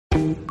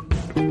Hey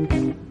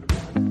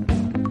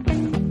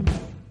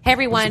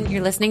everyone,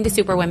 you're listening to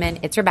Superwomen.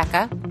 It's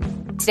Rebecca.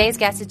 Today's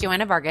guest is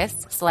Joanna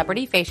Vargas,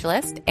 celebrity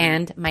facialist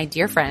and my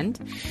dear friend.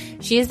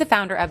 She is the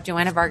founder of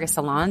Joanna Vargas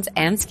Salons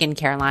and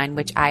Skincare Line,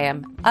 which I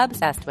am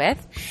obsessed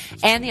with,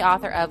 and the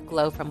author of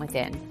Glow From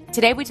Within.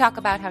 Today we talk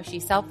about how she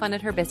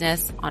self-funded her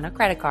business on a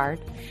credit card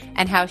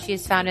and how she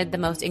has founded the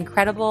most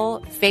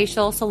incredible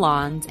facial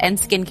salons and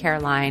skincare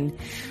line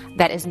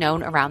that is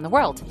known around the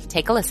world.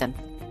 Take a listen.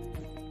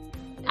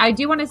 I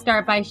do want to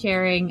start by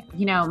sharing,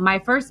 my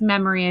first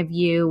memory of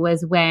you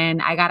was when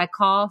I got a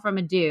call from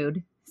a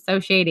dude, so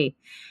shady.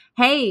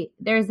 Hey,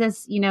 there's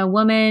this,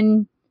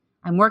 woman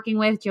I'm working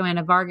with,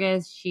 Joanna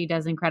Vargas. She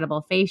does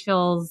incredible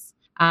facials.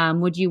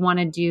 Would you want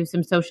to do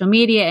some social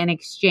media in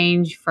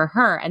exchange for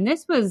her? And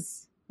this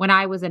was when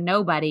I was a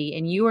nobody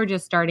and you were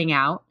just starting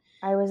out.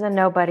 I was a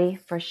nobody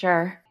for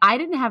sure. I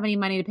didn't have any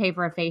money to pay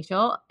for a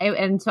facial.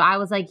 And so I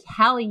was like,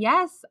 hell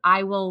yes,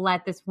 I will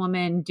let this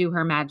woman do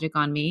her magic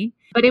on me.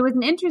 But it was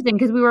interesting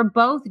because we were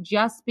both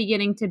just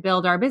beginning to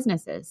build our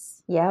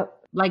businesses. Yep.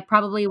 Like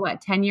probably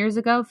 10 years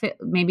ago,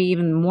 maybe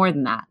even more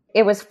than that.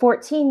 It was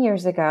 14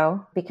 years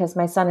ago because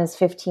my son is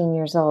 15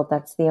 years old.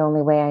 That's the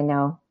only way I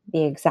know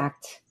the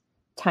exact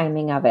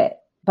timing of it.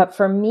 But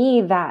for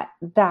me, that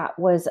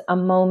was a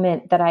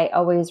moment that I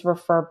always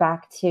refer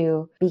back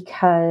to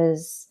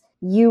because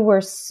you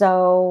were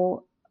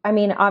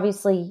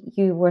obviously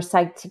you were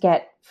psyched to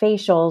get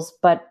facials,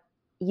 but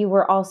you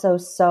were also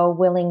so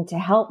willing to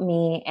help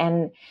me.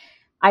 And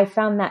I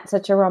found that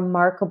such a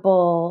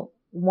remarkable,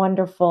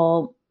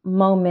 wonderful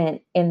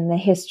moment in the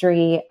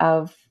history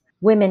of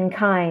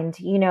womankind,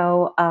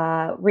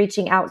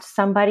 reaching out to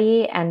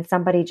somebody and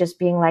somebody just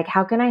being like,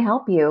 how can I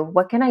help you?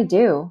 What can I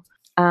do?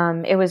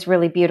 It was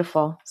really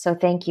beautiful. So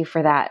thank you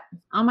for that.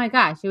 Oh my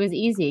gosh. It was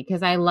easy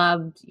because I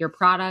loved your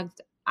product.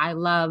 I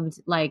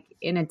loved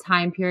in a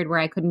time period where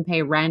I couldn't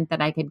pay rent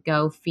that I could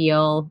go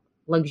feel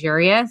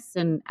luxurious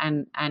and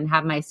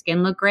have my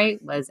skin look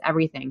great was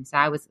everything. So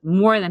I was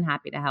more than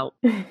happy to help.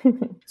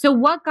 So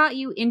what got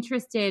you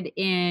interested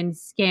in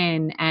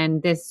skin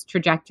and this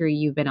trajectory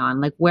you've been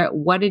on?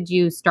 What did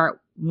you start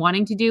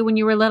wanting to do when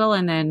you were little?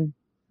 And then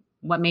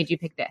what made you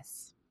pick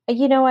this? I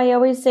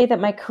always say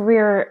that my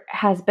career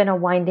has been a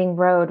winding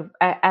road.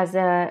 As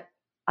a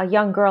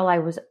young girl, I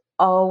was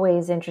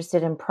always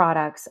interested in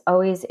products,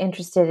 always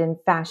interested in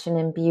fashion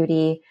and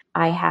beauty.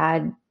 I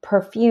had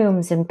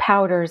perfumes and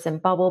powders and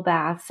bubble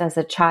baths as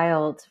a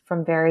child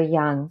from very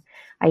young.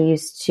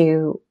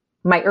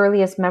 My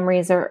earliest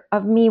memories are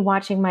of me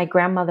watching my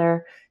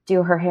grandmother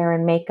do her hair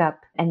and makeup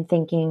and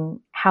thinking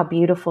how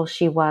beautiful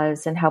she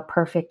was and how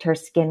perfect her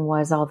skin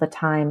was all the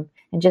time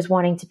and just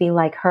wanting to be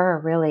like her,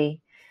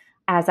 really.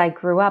 As I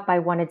grew up, I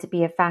wanted to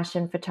be a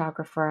fashion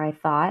photographer, I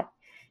thought.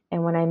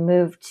 And when I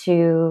moved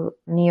to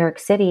New York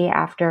City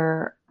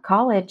after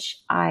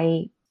college,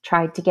 I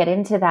tried to get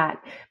into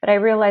that. But I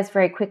realized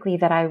very quickly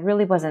that I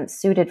really wasn't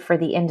suited for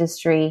the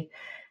industry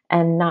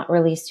and not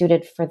really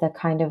suited for the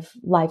kind of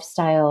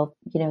lifestyle,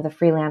 the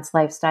freelance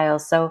lifestyle.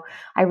 So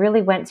I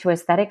really went to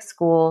aesthetic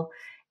school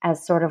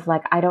as sort of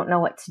like, I don't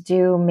know what to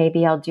do.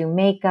 Maybe I'll do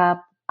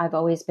makeup. I've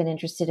always been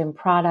interested in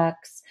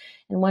products.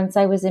 And once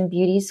I was in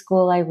beauty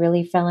school, I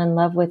really fell in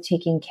love with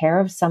taking care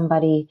of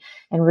somebody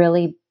and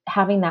really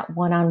having that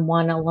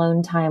one-on-one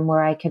alone time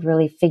where I could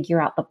really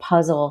figure out the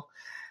puzzle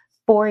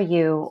for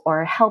you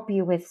or help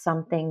you with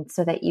something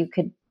so that you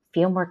could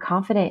feel more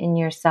confident in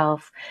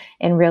yourself.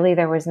 And really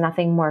there was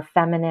nothing more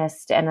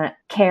feminist and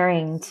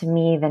caring to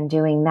me than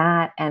doing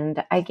that.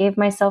 And I gave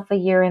myself a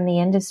year in the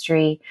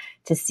industry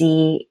to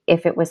see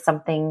if it was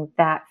something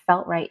that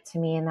felt right to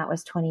me. And that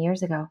was 20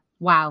 years ago.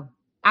 Wow.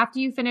 After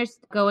you finished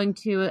going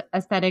to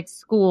aesthetic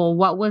school,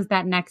 what was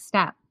that next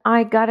step?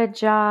 I got a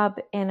job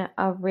in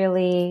a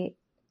really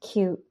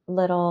cute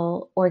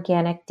little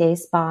organic day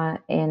spa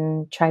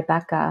in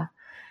Tribeca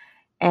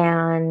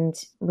and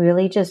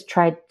really just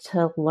tried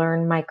to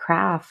learn my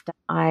craft.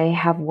 I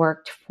have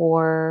worked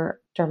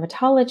for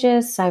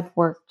dermatologists. I've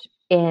worked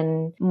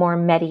in more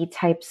med-y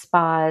type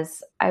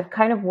spas. I've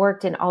kind of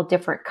worked in all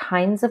different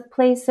kinds of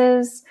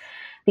places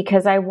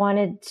because I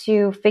wanted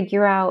to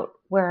figure out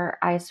where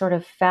I sort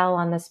of fell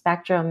on the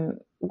spectrum.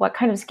 What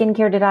kind of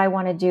skincare did I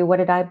want to do? What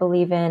did I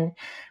believe in?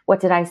 What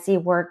did I see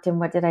worked and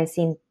what did I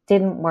see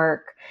didn't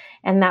work?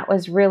 And that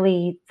was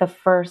really the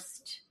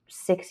first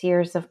 6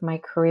 years of my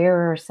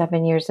career or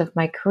 7 years of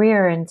my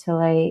career until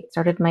I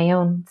started my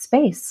own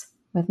space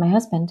with my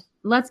husband.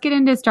 Let's get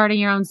into starting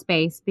your own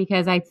space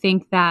because I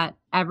think that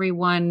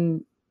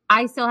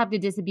I still have to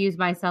disabuse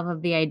myself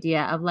of the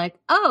idea of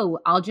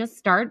I'll just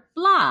start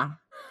blah.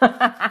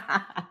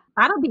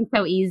 That'll be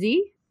so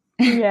easy.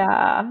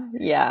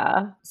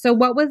 Yeah. So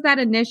what was that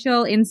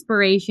initial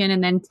inspiration?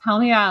 And then tell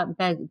me about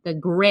the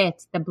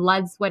grit, the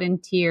blood, sweat,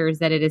 and tears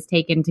that it has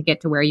taken to get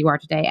to where you are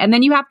today. And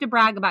then you have to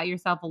brag about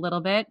yourself a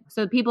little bit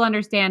so people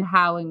understand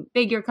how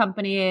big your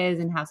company is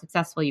and how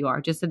successful you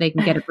are, just so they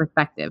can get a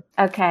perspective.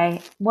 Okay.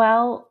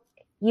 Well,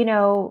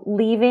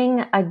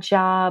 leaving a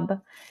job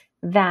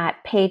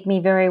that paid me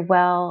very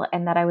well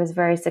and that I was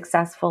very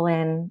successful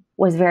in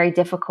was very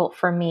difficult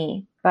for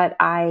me. But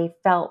I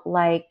felt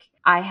like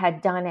I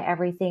had done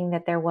everything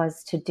that there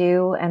was to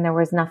do, and there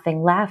was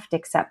nothing left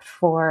except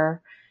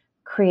for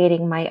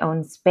creating my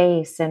own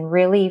space. And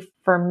really,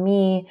 for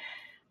me,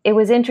 it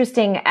was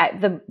interesting.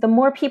 The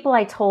more people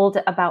I told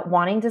about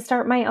wanting to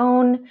start my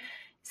own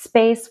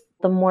space,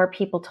 the more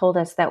people told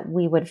us that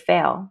we would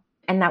fail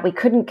and that we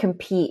couldn't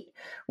compete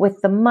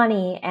with the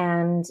money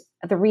and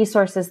the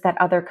resources that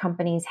other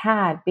companies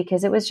had,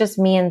 because it was just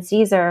me and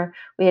Caesar.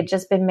 We had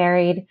just been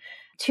married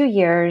 2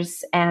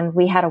 years and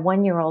we had a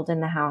 1-year-old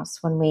in the house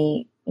when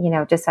we,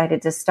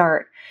 decided to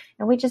start,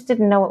 and we just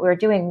didn't know what we were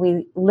doing.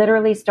 We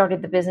literally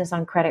started the business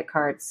on credit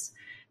cards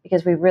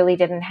because we really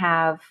didn't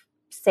have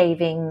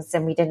savings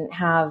and we didn't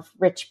have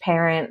rich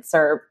parents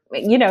or,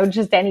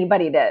 just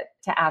anybody to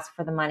ask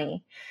for the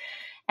money.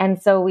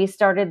 And so we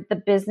started the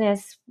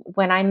business.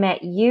 When I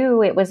met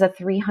you, it was a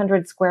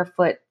 300 square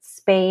foot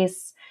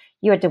space.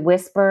 You had to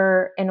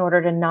whisper in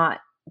order to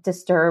not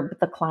disturb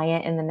the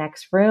client in the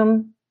next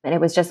room. And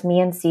it was just me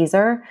and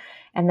Caesar,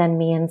 and then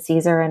me and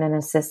Caesar and an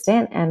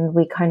assistant. And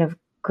we kind of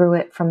grew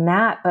it from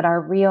that. But our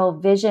real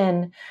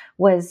vision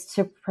was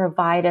to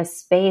provide a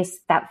space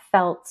that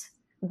felt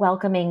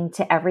welcoming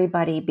to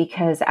everybody,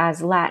 because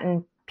as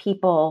Latin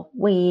people,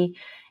 we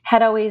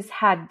had always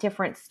had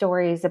different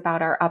stories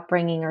about our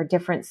upbringing or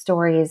different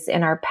stories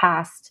in our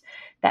past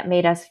that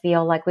made us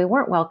feel like we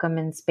weren't welcome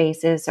in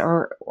spaces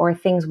or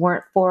things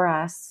weren't for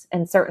us.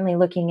 And certainly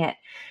looking at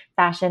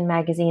fashion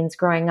magazines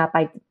growing up,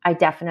 I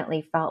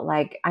definitely felt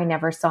like I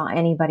never saw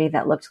anybody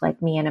that looked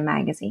like me in a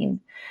magazine.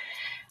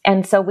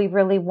 And so we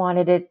really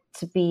wanted it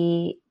to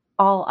be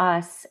all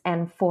us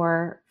and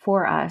for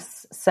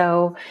us.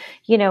 So,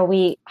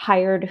 we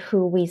hired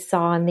who we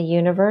saw in the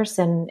universe,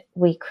 and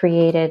we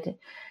created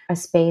a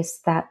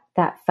space that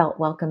felt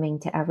welcoming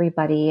to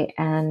everybody.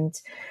 And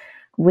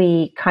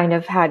we kind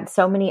of had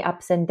so many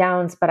ups and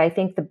downs, but I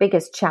think the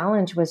biggest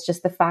challenge was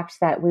just the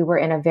fact that we were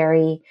in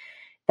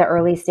the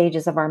early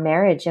stages of our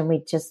marriage, and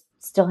we just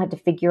still had to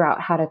figure out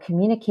how to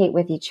communicate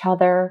with each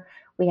other.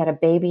 We had a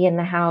baby in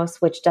the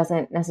house, which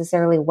doesn't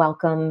necessarily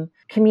welcome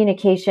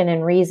communication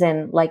and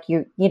reason. Like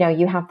you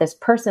have this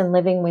person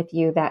living with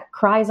you that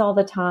cries all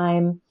the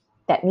time,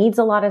 that needs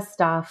a lot of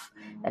stuff,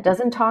 that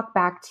doesn't talk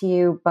back to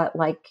you, but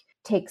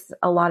takes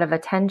a lot of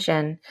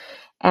attention.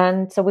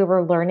 And so we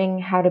were learning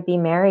how to be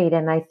married.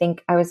 And I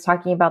think I was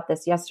talking about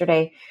this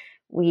yesterday.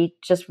 We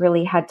just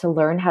really had to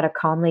learn how to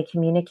calmly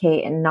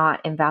communicate and not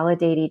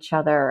invalidate each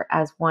other,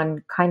 as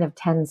one kind of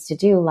tends to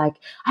do. Like,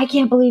 I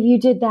can't believe you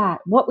did that.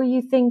 What were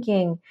you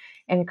thinking?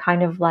 And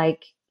kind of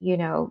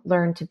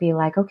learn to be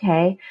like,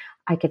 okay,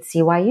 I could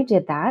see why you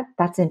did that.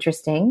 That's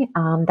interesting.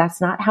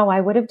 That's not how I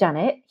would have done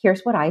it.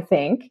 Here's what I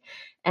think.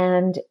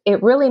 And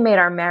it really made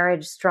our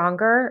marriage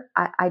stronger.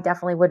 I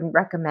definitely wouldn't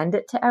recommend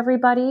it to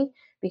everybody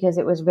because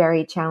it was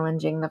very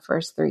challenging the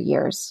first 3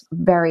 years,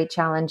 very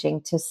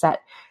challenging to set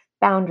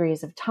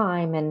boundaries of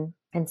time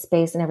and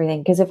space and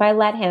everything. Because if I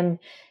let him,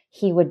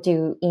 he would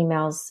do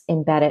emails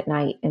in bed at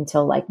night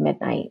until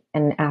midnight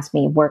and ask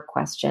me work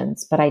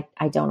questions, but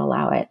I don't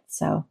allow it.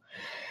 So,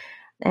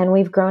 and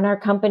we've grown our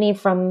company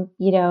from,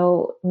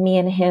 me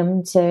and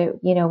him to,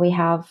 we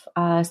have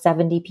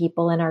 70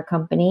 people in our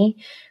company.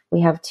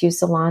 We have 2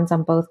 salons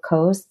on both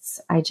coasts.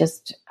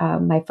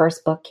 My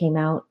first book came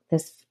out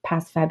this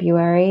past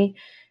February.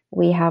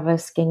 We have a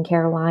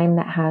skincare line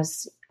that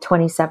has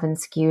 27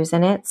 SKUs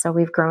in it. So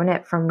we've grown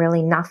it from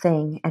really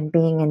nothing and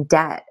being in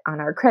debt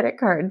on our credit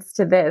cards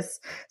to this.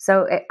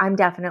 So I'm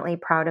definitely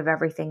proud of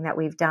everything that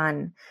we've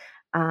done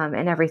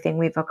and everything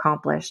we've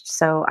accomplished.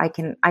 So I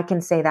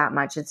can say that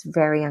much. It's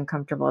very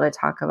uncomfortable to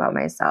talk about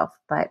myself,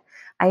 but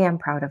I am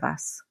proud of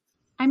us.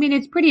 I mean,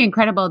 it's pretty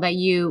incredible that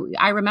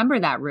I remember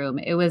that room.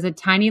 It was a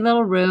tiny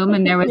little room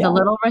and there was a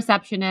little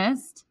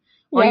receptionist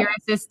or your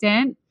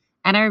assistant.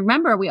 And I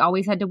remember we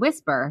always had to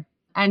whisper.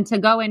 And to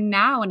go in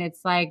now and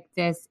it's like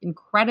this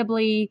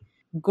incredibly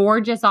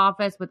gorgeous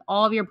office with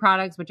all of your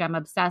products, which I'm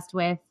obsessed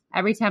with.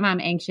 Every time I'm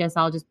anxious,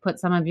 I'll just put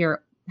some of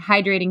your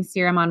hydrating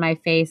serum on my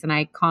face and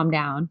I calm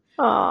down.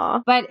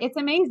 Aww. But it's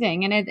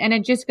amazing. And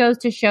it just goes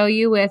to show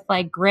you with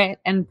grit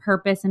and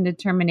purpose and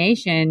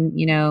determination,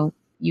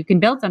 you can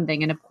build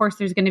something. And of course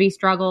there's going to be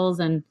struggles,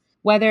 and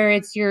whether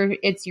it's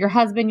your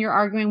husband you're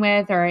arguing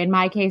with, or in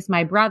my case,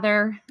 my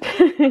brother,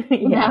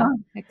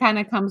 it kind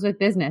of comes with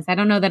business. I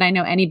don't know that I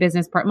know any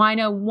business partner. Well, I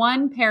know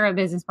one pair of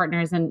business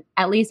partners, and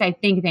at least I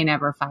think they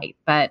never fight,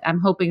 but I'm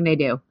hoping they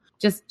do.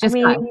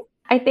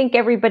 I think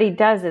everybody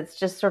does. It's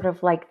just sort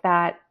of like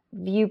that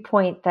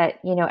viewpoint that,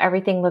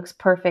 everything looks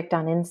perfect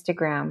on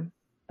Instagram,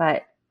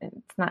 but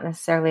it's not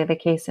necessarily the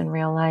case in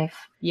real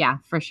life. Yeah,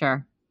 for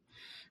sure.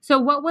 So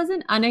what was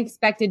an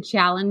unexpected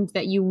challenge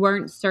that you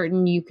weren't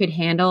certain you could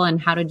handle, and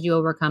how did you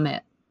overcome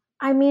it?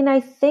 I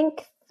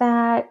think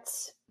that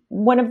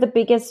one of the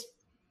biggest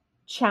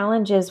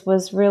challenges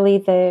was really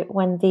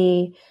when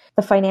the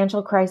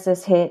financial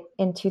crisis hit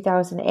in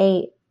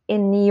 2008.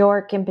 in New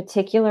York in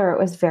particular, it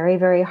was very,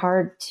 very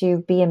hard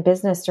to be in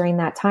business during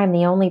that time.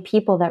 The only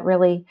people that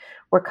really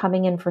were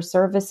coming in for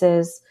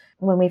services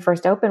when we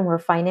first opened were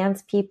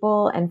finance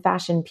people and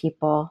fashion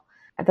people.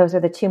 Those are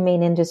the two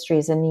main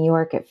industries in New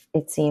York,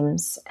 it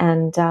seems.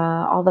 And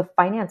all the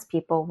finance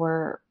people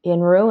were in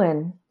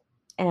ruin.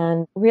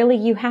 And really,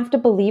 you have to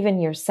believe in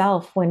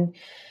yourself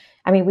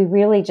we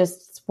really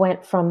just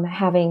went from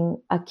having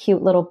a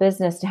cute little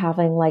business to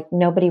having like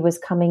nobody was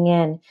coming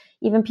in.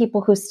 Even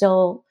people who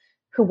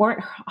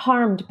weren't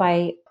harmed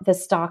by the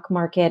stock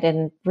market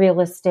and real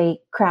estate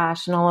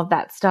crash and all of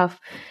that stuff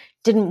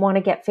didn't want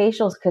to get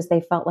facials because they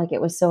felt like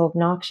it was so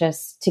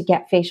obnoxious to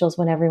get facials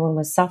when everyone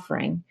was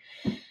suffering.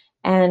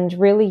 And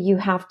really, you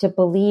have to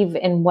believe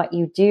in what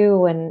you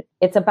do. And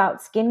it's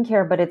about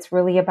skincare, but it's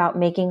really about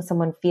making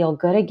someone feel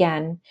good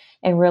again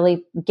and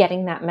really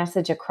getting that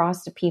message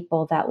across to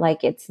people that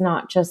like, it's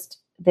not just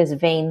this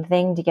vain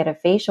thing to get a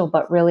facial,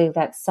 but really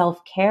that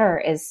self-care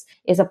is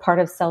a part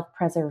of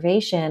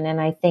self-preservation. And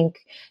I think,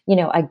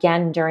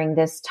 again, during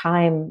this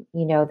time,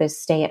 this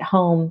stay at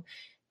home,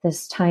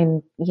 this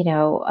time,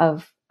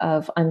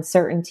 of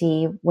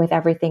uncertainty with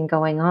everything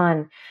going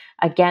on,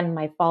 again,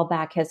 my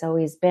fallback has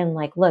always been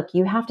like, look,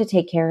 you have to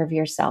take care of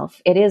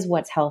yourself. It is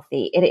what's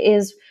healthy. It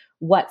is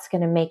what's going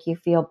to make you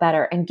feel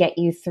better and get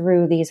you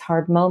through these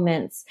hard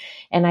moments.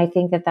 And I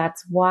think that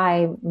that's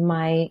why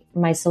my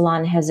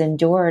salon has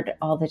endured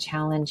all the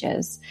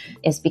challenges,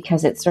 is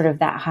because it's sort of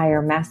that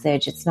higher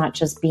message. It's not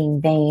just being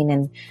vain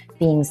and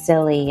being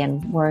silly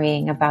and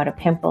worrying about a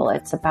pimple.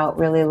 It's about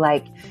really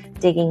like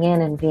digging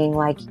in and being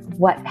like,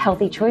 what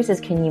healthy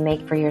choices can you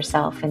make for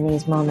yourself in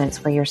these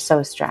moments where you're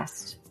so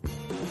stressed?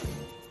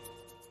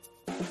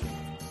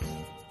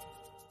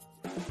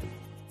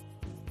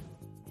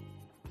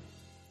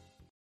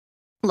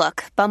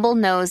 Look, Bumble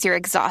knows you're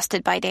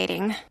exhausted by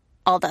dating.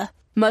 All the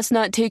must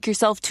not take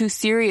yourself too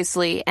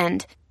seriously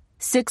and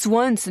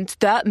 6'1" since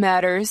that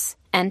matters.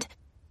 And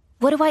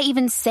what do I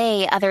even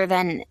say other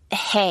than,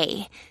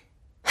 hey?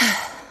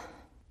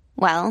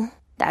 Well,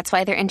 that's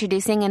why they're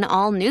introducing an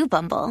all-new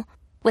Bumble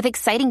with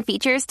exciting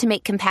features to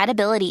make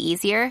compatibility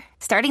easier,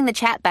 starting the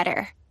chat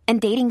better, and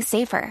dating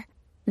safer.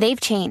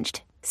 They've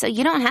changed, so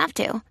you don't have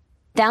to.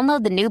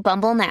 Download the new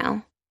Bumble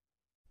now.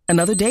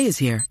 Another day is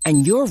here,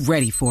 and you're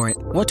ready for it.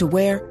 What to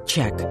wear?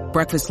 Check.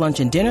 Breakfast, lunch,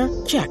 and dinner?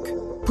 Check.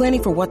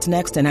 Planning for what's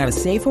next and how to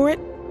save for it?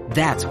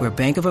 That's where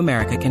Bank of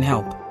America can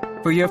help.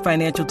 For your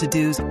financial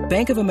to-dos,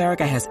 Bank of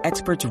America has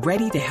experts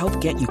ready to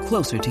help get you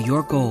closer to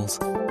your goals.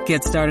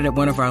 Get started at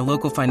one of our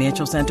local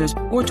financial centers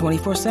or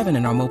 24/7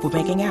 in our mobile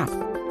banking app.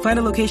 Find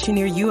a location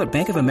near you at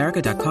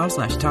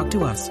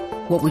bankofamerica.com/talktous.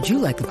 What would you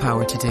like the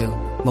power to do?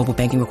 Mobile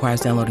banking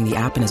requires downloading the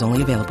app and is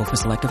only available for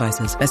select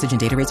devices. Message and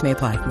data rates may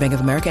apply. Bank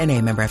of America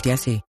N.A., member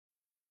FDIC.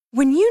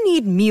 When you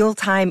need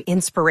mealtime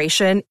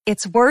inspiration,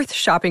 it's worth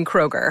shopping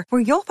Kroger, where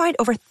you'll find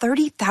over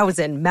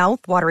 30,000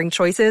 mouth-watering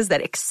choices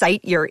that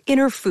excite your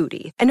inner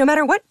foodie. And no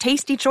matter what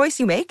tasty choice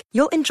you make,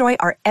 you'll enjoy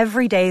our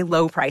everyday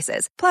low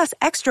prices, plus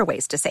extra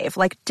ways to save,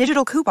 like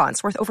digital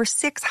coupons worth over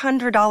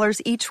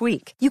 $600 each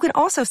week. You can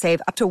also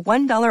save up to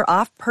 $1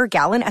 off per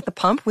gallon at the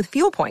pump with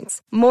fuel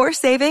points. More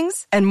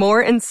savings and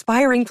more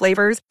inspiring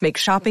flavors make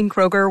shopping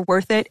Kroger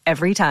worth it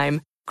every time.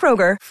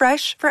 Kroger,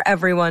 fresh for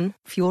everyone.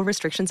 Fuel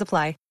restrictions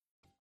apply.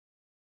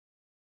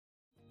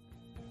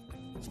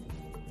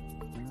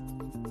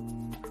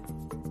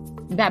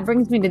 That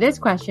brings me to this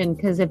question,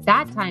 because if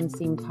that time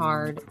seemed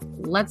hard,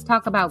 let's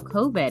talk about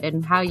COVID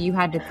and how you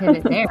had to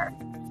pivot there.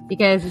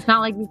 Because it's not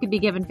like you could be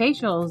given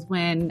facials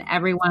when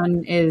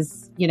everyone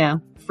is,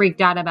 freaked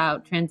out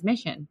about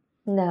transmission.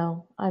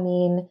 No,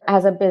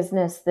 as a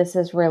business, this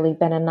has really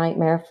been a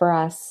nightmare for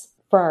us,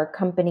 for our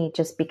company,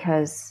 just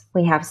because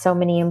we have so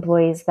many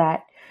employees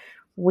that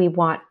we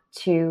want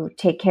to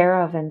take care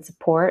of and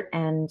support.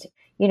 And,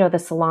 the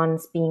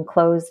salons being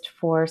closed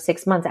for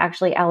 6 months.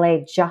 Actually, LA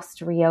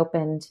just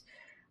reopened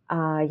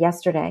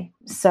yesterday.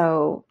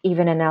 So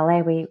even in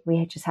LA,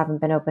 we just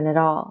haven't been open at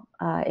all.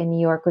 In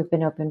New York, we've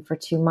been open for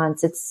 2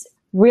 months. It's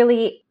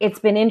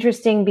been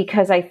interesting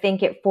because I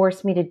think it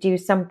forced me to do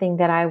something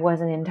that I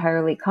wasn't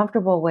entirely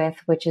comfortable with,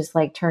 which is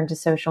like turn to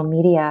social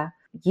media.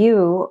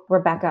 You,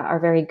 Rebecca, are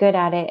very good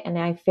at it. And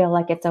I feel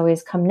like it's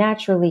always come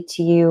naturally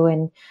to you.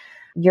 And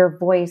your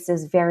voice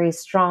is very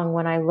strong.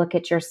 When I look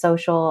at your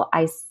social,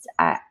 I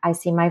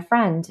see my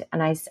friend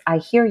and I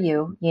hear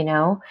you,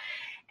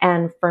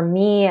 And for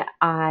me,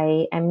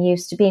 I am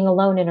used to being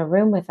alone in a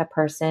room with a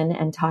person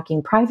and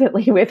talking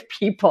privately with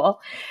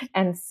people.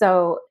 And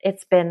so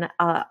it's been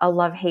a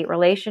love-hate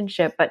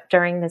relationship. But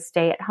during the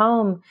stay at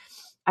home,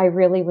 I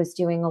really was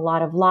doing a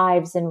lot of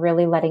lives and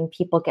really letting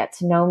people get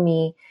to know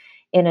me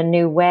in a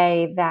new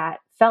way that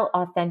felt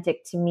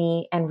authentic to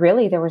me. And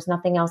really, there was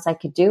nothing else I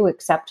could do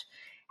except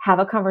have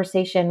a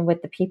conversation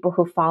with the people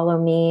who follow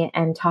me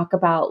and talk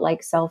about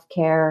like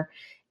self-care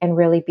and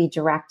really be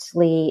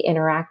directly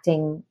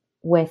interacting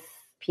with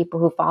people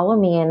who follow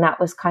me. And that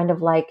was kind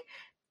of like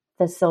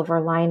the silver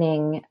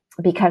lining.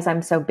 Because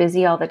I'm so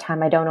busy all the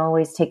time, I don't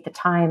always take the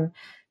time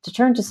to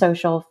turn to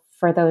social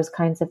for those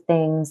kinds of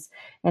things.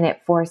 And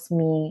it forced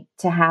me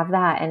to have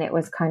that. And it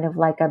was kind of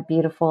like a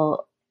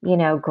beautiful,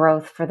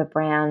 growth for the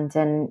brand.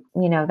 And,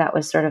 that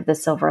was sort of the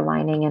silver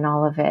lining in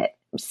all of it.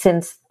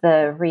 Since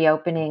the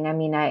reopening, I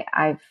mean,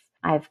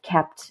 I've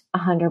kept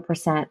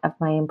 100% of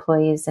my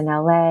employees in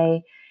LA,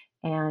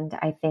 and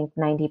I think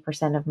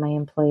 90% of my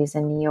employees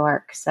in New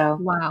York. So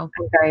wow,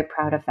 I'm very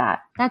proud of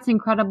that. That's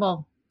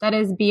incredible. That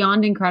is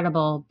beyond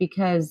incredible,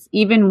 because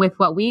even with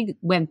what we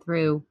went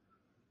through,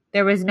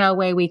 there was no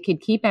way we could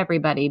keep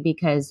everybody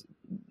because,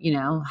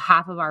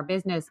 half of our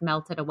business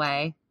melted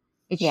away.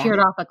 It sheared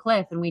off a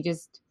cliff, and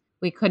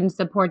we couldn't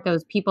support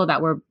those people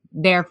that were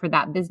there for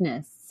that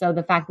business. So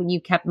the fact that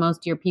you kept most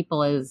of your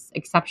people is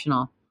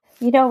exceptional.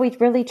 We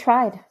really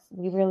tried.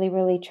 We really,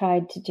 really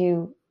tried to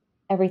do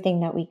everything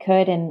that we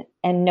could, and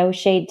no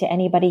shade to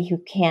anybody who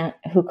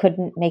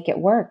couldn't make it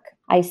work.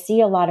 I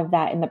see a lot of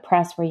that in the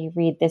press where you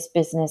read this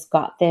business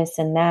got this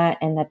and that,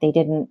 and that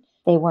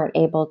they weren't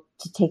able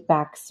to take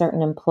back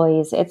certain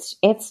employees.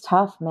 It's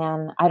tough,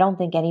 man. I don't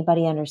think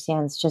anybody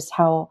understands just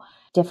how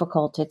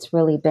difficult it's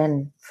really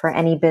been for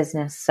any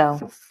business.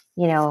 So,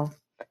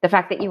 the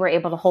fact that you were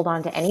able to hold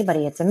on to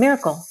anybody, it's a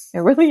miracle. It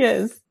really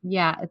is.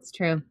 Yeah, it's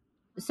true.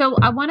 So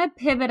I want to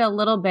pivot a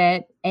little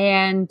bit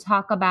and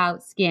talk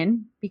about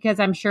skin, because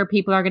I'm sure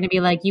people are going to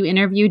be like, you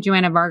interviewed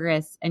Joanna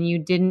Vargas and you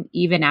didn't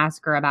even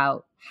ask her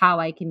about how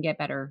I can get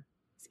better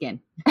skin.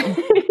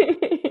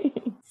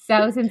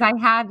 So since I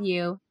have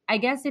you, I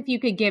guess if you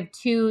could give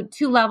two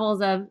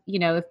levels of,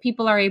 if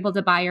people are able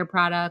to buy your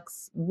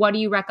products, what do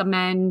you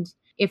recommend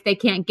if they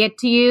can't get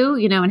to you,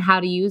 and how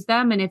to use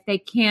them? And if they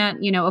can't,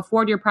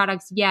 afford your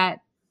products yet,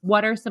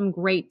 what are some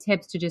great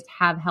tips to just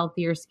have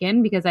healthier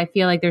skin? Because I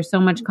feel like there's so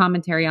much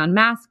commentary on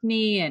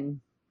maskne and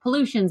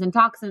pollutions and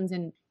toxins,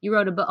 and you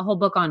wrote a whole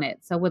book on it.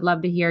 So would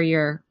love to hear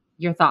your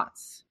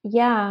thoughts.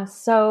 Yeah.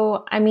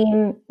 So, I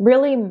mean,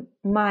 really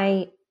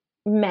my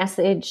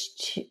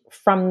message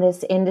from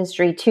this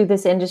industry to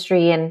this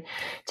industry and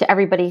to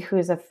everybody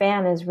who's a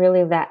fan is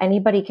really that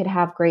anybody could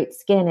have great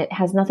skin. It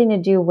has nothing to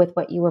do with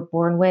what you were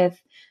born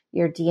with.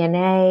 Your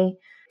DNA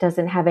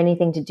doesn't have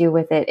anything to do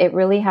with it. It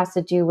really has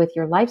to do with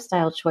your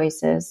lifestyle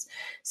choices.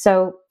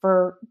 So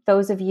for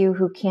those of you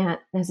who can't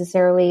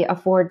necessarily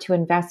afford to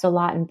invest a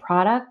lot in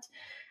product,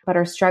 but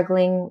are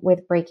struggling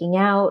with breaking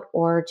out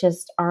or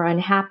just are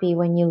unhappy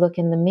when you look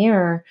in the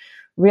mirror,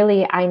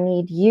 really, I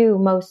need you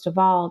most of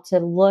all to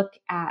look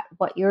at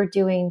what you're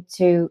doing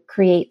to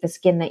create the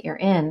skin that you're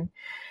in.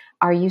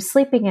 Are you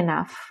sleeping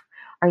enough?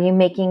 Are you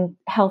making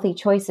healthy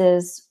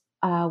choices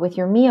with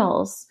your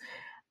meals?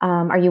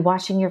 Are you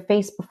washing your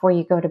face before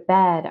you go to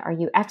bed? Are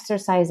you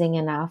exercising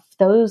enough?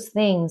 Those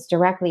things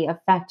directly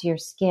affect your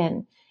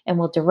skin and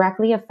will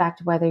directly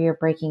affect whether you're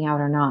breaking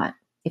out or not.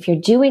 If you're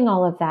doing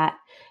all of that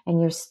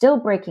and you're still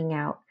breaking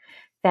out,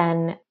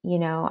 then,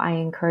 I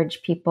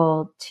encourage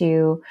people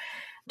to,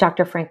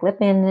 Dr. Frank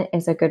Lipman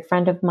is a good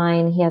friend of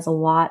mine. He has a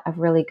lot of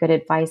really good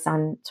advice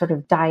on sort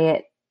of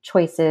diet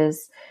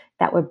choices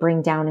that would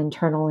bring down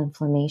internal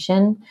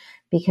inflammation,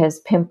 because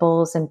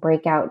pimples and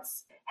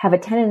breakouts have a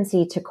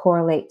tendency to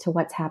correlate to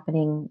what's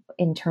happening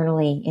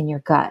internally in your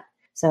gut.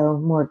 So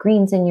more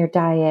greens in your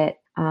diet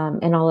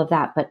and all of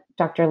that. But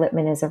Dr.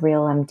 Lipman is a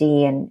real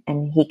MD,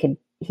 and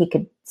he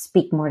could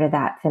speak more to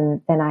that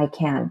than I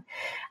can.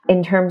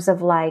 In terms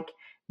of like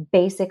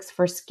basics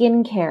for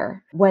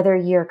skincare, whether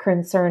you're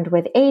concerned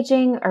with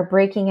aging or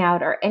breaking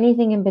out or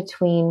anything in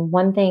between,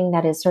 one thing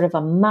that is sort of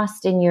a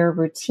must in your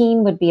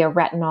routine would be a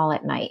retinol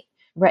at night.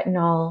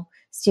 Retinol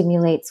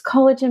stimulates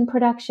collagen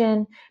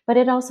production, but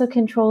it also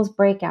controls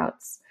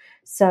breakouts.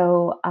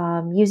 So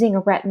using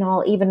a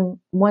retinol even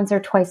once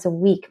or twice a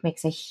week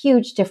makes a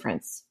huge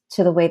difference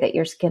to the way that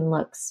your skin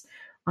looks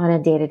on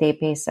a day-to-day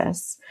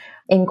basis.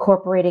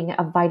 Incorporating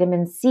a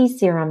vitamin C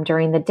serum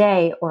during the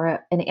day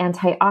or an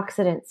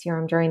antioxidant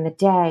serum during the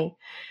day,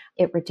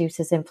 it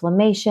reduces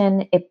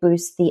inflammation, it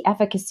boosts the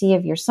efficacy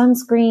of your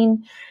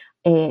sunscreen,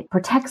 it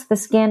protects the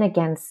skin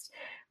against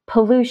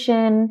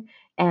pollution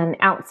and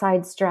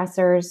outside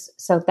stressors.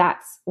 So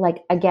that's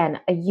like, again,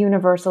 a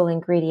universal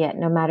ingredient,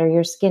 no matter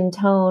your skin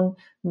tone,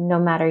 no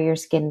matter your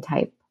skin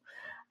type.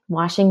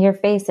 Washing your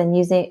face and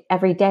using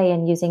every day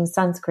and using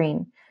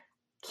sunscreen,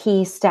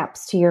 key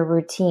steps to your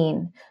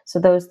routine. So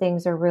those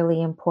things are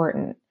really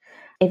important.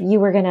 If you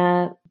were going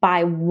to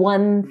buy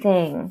one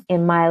thing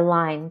in my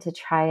line to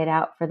try it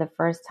out for the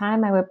first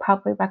time, I would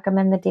probably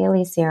recommend the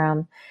Daily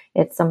Serum.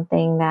 It's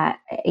something that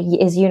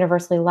is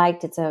universally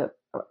liked. It's a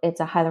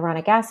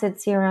hyaluronic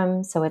acid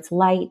serum, so it's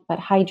light but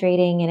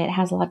hydrating, and it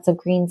has lots of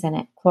greens in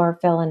it,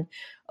 chlorophyll and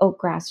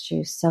oatgrass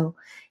juice. So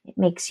it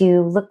makes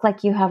you look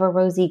like you have a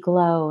rosy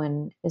glow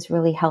and is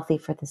really healthy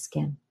for the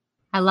skin.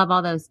 I love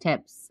all those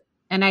tips.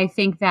 And I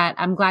think that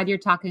I'm glad you're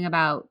talking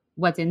about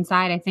what's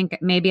inside. I think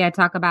maybe I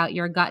talk about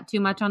your gut too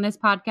much on this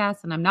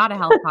podcast, and I'm not a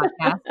health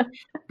podcast,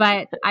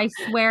 but I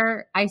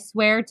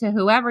swear to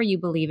whoever you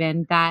believe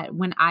in that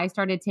when I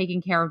started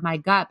taking care of my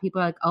gut,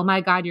 people are like, oh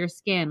my God, your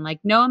skin, like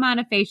no amount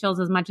of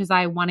facials, as much as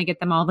I want to get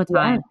them all the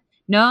time,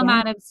 no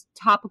amount of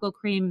topical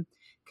cream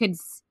could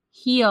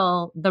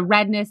heal the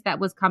redness that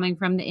was coming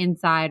from the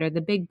inside or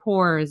the big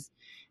pores,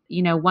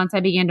 once I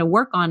began to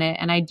work on it.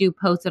 And I do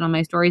post it on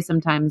my stories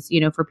sometimes,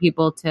 for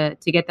people to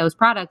get those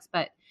products,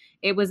 but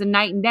it was a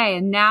night and day.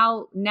 And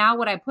now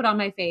what I put on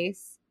my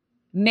face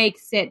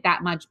makes it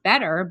that much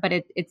better, but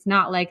it's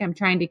not like I'm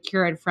trying to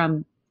cure it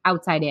from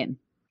outside in.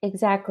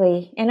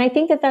 Exactly. And I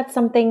think that that's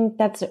something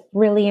that's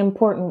really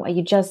important. What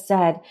you just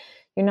said,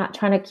 you're not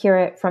trying to cure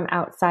it from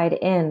outside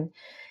in.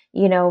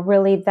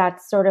 Really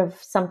that's sort of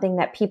something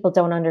that people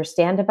don't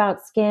understand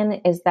about skin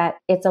is that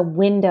it's a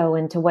window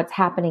into what's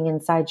happening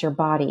inside your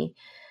body.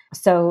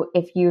 So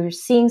if you're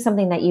seeing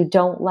something that you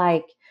don't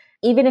like,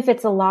 even if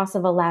it's a loss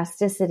of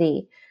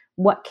elasticity,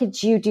 what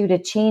could you do to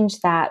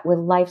change that with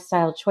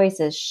lifestyle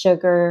choices?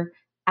 Sugar,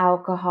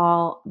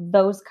 alcohol,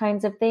 those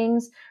kinds of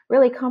things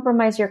really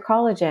compromise your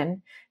collagen.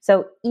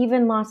 So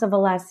even loss of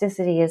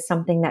elasticity is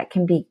something that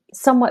can be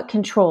somewhat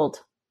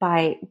controlled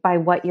by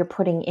what you're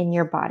putting in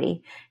your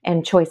body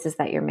and choices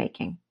that you're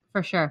making.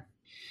 For sure.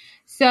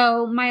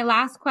 So my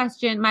last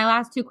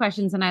two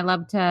questions, and I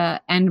love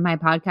to end my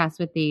podcast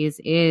with these,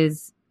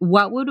 is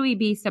what would we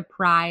be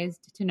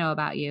surprised to know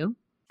about you?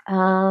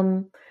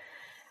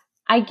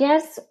 I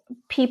guess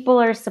people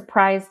are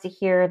surprised to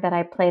hear that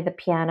I play the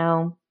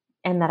piano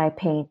and that I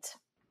paint,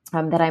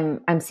 that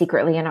I'm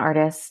secretly an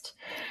artist.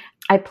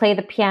 I play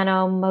the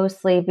piano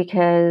mostly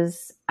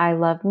because I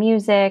love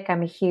music.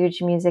 I'm a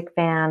huge music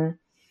fan.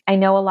 I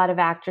know a lot of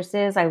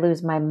actresses. I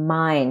lose my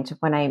mind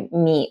when I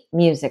meet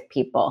music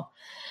people.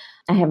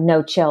 I have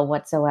no chill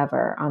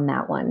whatsoever on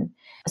that one.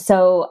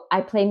 So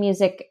I play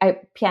music.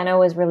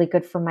 Piano is really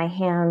good for my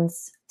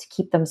hands to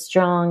keep them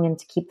strong and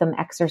to keep them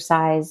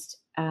exercised.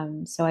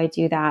 So I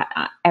do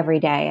that every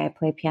day. I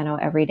play piano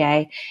every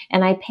day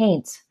and I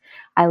paint.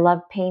 I love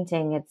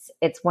painting.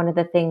 It's one of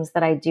the things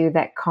that I do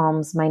that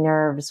calms my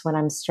nerves when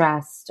I'm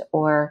stressed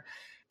or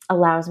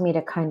allows me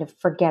to kind of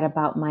forget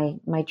about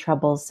my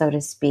troubles, so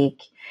to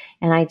speak.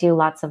 And I do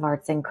lots of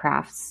arts and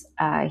crafts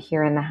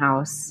here in the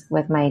house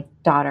with my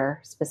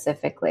daughter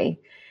specifically.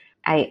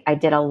 I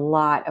did a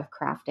lot of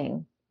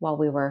crafting while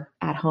we were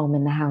at home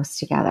in the house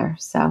together.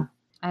 So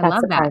I that's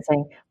love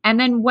surprising. that. And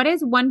then what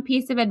is one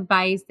piece of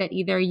advice that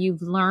either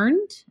you've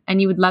learned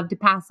and you would love to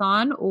pass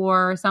on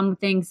or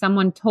something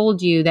someone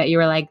told you that you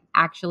were like,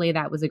 actually,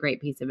 that was a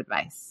great piece of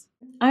advice?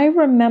 I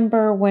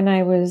remember when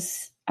I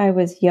was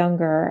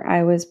younger,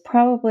 I was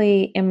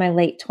probably in my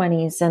late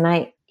 20s.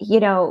 And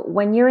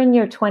when you're in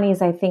your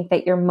 20s, I think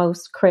that you're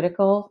most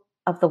critical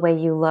of the way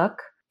you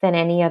look than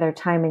any other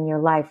time in your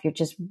life.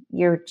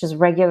 You're just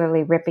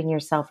regularly ripping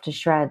yourself to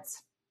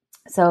shreds.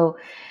 So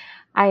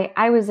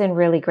I was in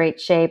really great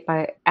shape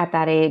at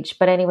that age.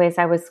 But anyways,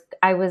 I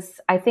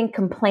was, I think,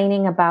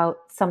 complaining about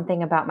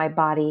something about my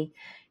body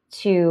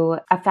to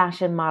a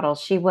fashion model.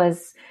 She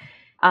was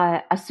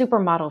a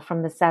supermodel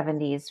from the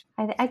 70s.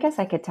 I guess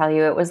I could tell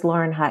you it was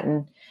Lauren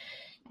Hutton.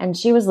 And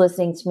she was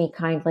listening to me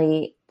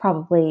kindly,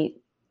 probably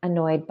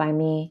annoyed by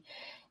me.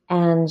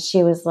 And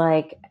she was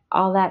like,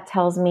 all that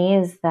tells me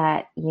is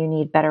that you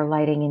need better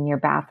lighting in your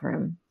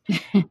bathroom.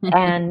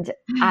 And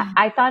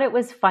I thought it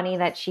was funny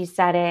that she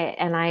said it.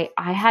 And I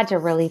had to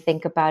really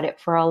think about it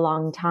for a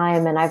long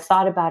time. And I've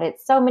thought about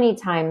it so many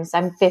times.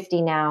 I'm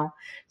 50 now.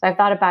 So I've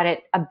thought about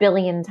it a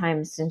billion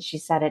times since she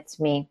said it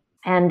to me.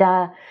 And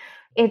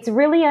it's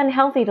really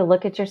unhealthy to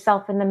look at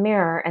yourself in the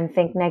mirror and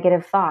think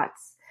negative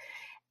thoughts.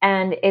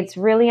 And it's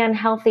really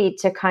unhealthy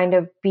to kind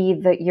of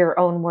be your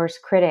own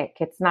worst critic.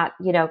 It's not,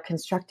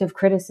 constructive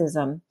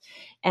criticism.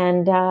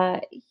 And,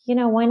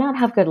 why not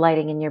have good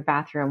lighting in your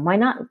bathroom? Why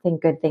not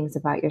think good things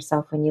about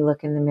yourself when you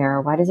look in the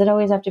mirror? Why does it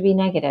always have to be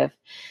negative?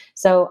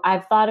 So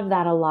I've thought of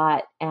that a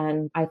lot.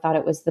 And I thought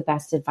it was the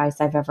best advice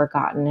I've ever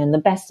gotten and the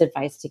best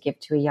advice to give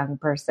to a young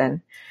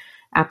person.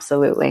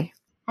 Absolutely.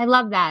 I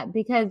love that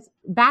because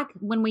back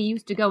when we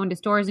used to go into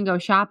stores and go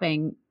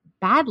shopping,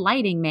 bad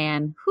lighting,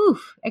 man,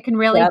 it can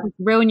really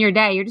ruin your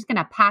day. You're just going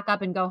to pack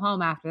up and go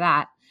home after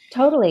that.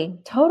 Totally.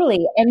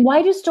 And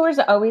why do stores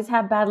always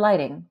have bad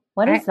lighting?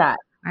 What is that?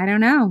 I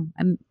don't know.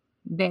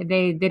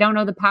 They don't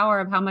know the power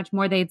of how much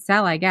more they'd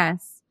sell, I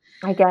guess.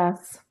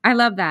 I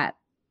love that.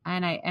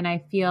 And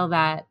I feel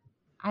that,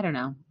 I don't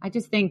know. I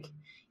just think,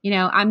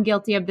 I'm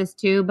guilty of this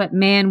too, but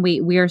man,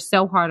 we are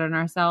so hard on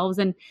ourselves.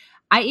 And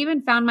I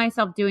even found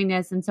myself doing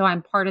this. And so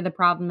I'm part of the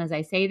problem as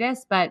I say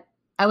this, but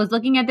I was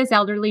looking at this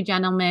elderly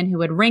gentleman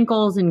who had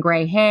wrinkles and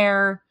gray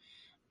hair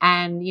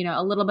and,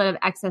 a little bit of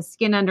excess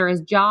skin under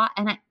his jaw.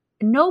 And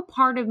no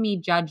part of me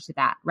judged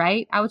that,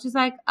 right? I was just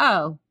like,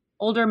 oh,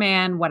 older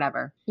man,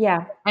 whatever.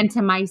 Yeah. And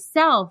to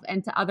myself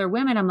and to other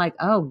women, I'm like,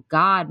 oh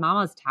God,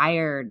 mama's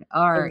tired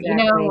or,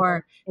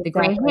 or the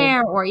gray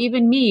hair or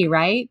even me,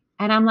 right?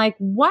 And I'm like,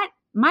 what?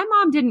 My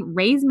mom didn't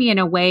raise me in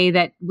a way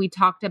that we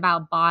talked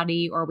about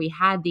body or we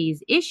had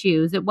these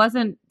issues. It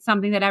wasn't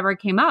something that ever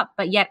came up,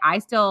 but yet I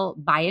still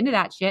buy into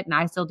that shit and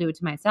I still do it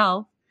to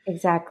myself.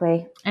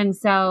 Exactly. And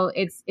so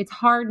it's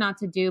hard not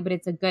to do, but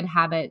it's a good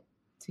habit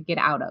to get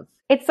out of?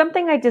 It's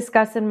something I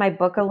discuss in my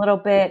book a little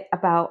bit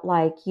about,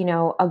 like, you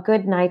know, a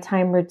good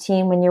nighttime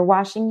routine. When you're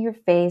washing your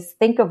face,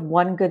 think of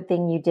one good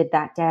thing you did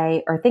that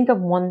day, or think of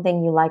one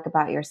thing you like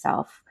about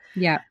yourself.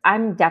 Yeah.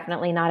 I'm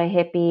definitely not a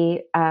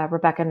hippie.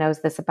 Rebecca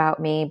knows this about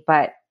me,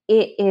 but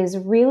it is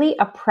really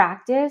a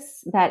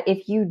practice that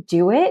if you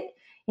do it,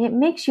 it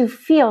makes you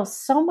feel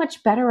so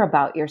much better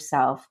about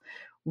yourself.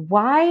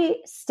 Why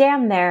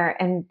stand there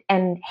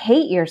and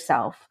hate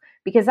yourself?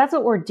 Because that's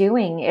what we're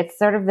doing. It's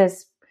sort of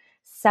this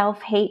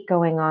self-hate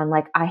going on.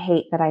 Like, I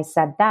hate that I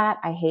said that.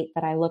 I hate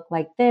that I look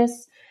like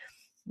this.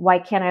 Why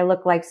can't I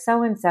look like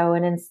so-and-so?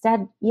 And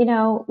instead, you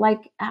know,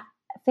 like,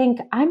 think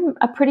I'm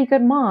a pretty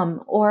good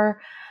mom,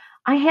 or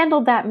I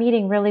handled that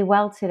meeting really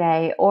well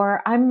today,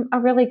 or I'm a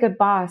really good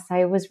boss.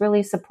 I was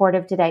really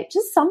supportive today.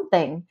 Just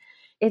something.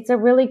 It's a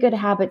really good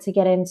habit to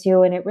get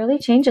into, and it really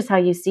changes how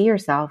you see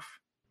yourself.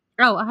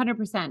 Oh,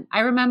 100%.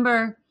 I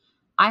remember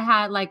I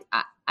had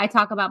I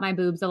talk about my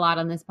boobs a lot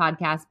on this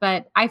podcast,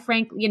 but I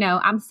frankly, you know,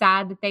 I'm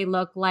sad that they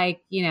look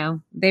like, you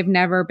know, they've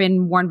never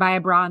been worn by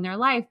a bra in their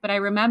life. But I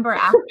remember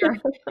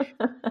after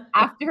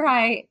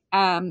I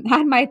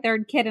had my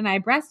third kid and I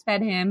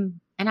breastfed him,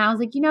 and I was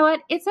like, you know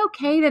what? It's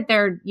okay that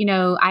they're, you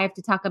know, I have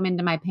to tuck them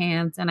into my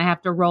pants and I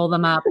have to roll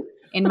them up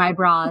in my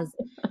bras,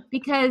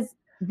 because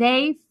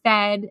they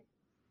fed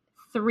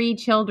 3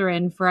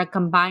 children for a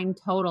combined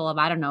total of,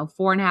 I don't know,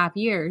 4.5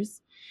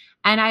 years.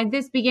 And I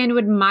just began to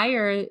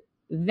admire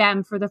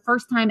them for the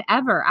first time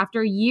ever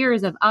after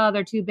years of, oh,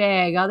 they're too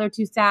big, oh, they're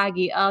too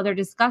saggy, oh, they're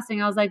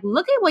disgusting. I was like,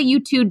 look at what you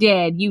two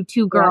did, you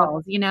two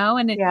girls, you know?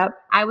 And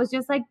I was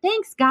just like,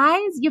 thanks,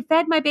 guys. You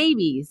fed my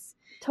babies.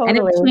 Totally.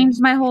 And it changed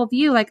my whole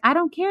view. Like, I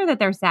don't care that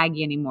they're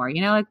saggy anymore,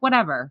 you know, like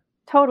whatever.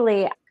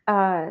 Totally.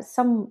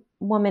 Some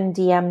woman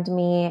DM'd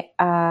me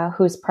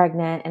who's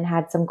pregnant and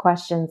had some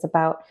questions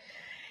about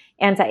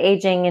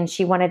anti-aging, and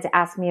she wanted to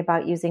ask me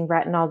about using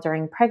retinol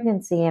during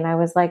pregnancy. And I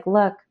was like,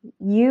 look,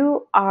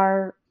 you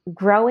are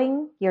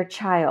growing your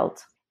child.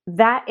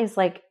 That is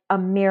like a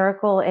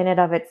miracle in and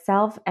of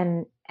itself,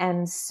 and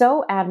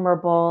so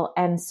admirable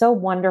and so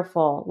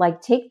wonderful.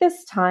 Like, take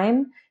this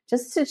time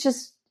just to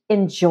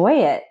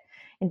enjoy it,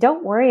 and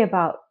don't worry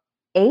about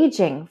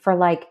aging for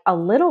like a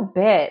little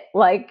bit.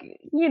 Like,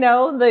 you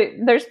know,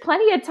 there's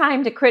plenty of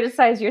time to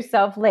criticize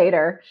yourself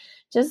later.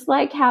 Just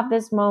like have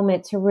this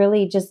moment to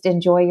really just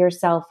enjoy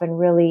yourself and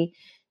really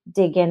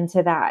dig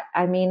into that.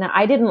 I mean,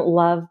 I didn't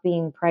love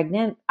being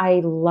pregnant.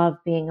 I love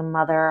being a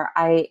mother.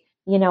 I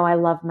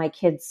love my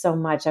kids so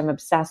much. I'm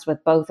obsessed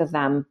with both of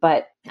them,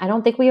 but I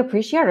don't think we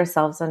appreciate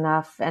ourselves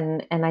enough.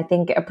 And I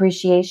think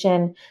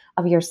appreciation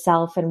of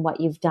yourself and what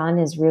you've done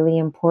is really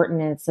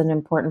important. It's an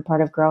important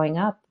part of growing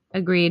up.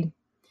 Agreed.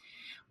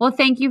 Well,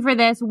 thank you for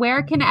this.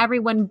 Where can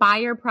everyone buy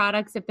your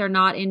products if they're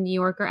not in New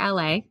York or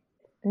LA?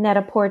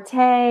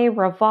 Net-a-Porter,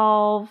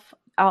 Revolve,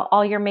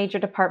 all your major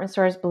department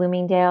stores,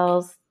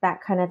 Bloomingdale's,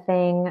 that kind of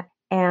thing.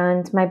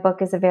 And my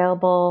book is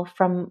available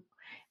from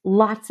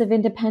lots of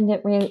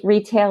independent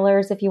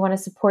retailers. If you want to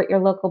support your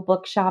local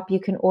bookshop, you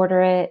can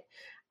order it.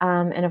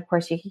 And of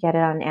course, you can get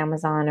it on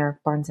Amazon or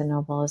Barnes &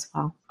 Noble as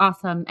well.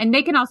 Awesome. And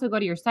they can also go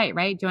to your site,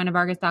 right?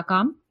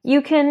 JoannaVargas.com?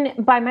 You can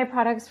buy my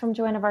products from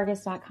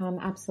JoannaVargas.com.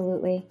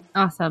 Absolutely.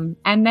 Awesome.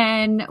 And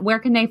then where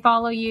can they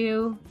follow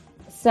you?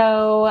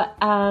 So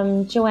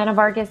Joanna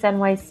Vargas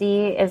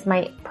NYC is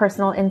my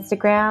personal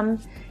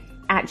Instagram.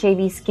 At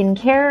JV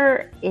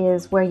Skincare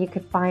is where you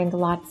could find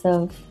lots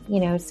of, you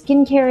know,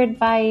 skincare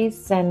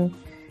advice and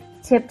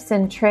tips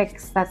and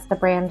tricks. That's the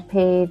brand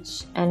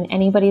page. And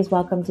anybody's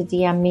welcome to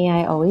DM me.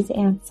 I always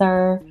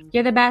answer.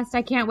 You're the best.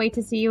 I can't wait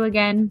to see you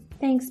again.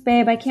 Thanks,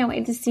 babe. I can't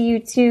wait to see you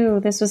too.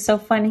 This was so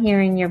fun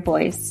hearing your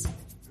voice.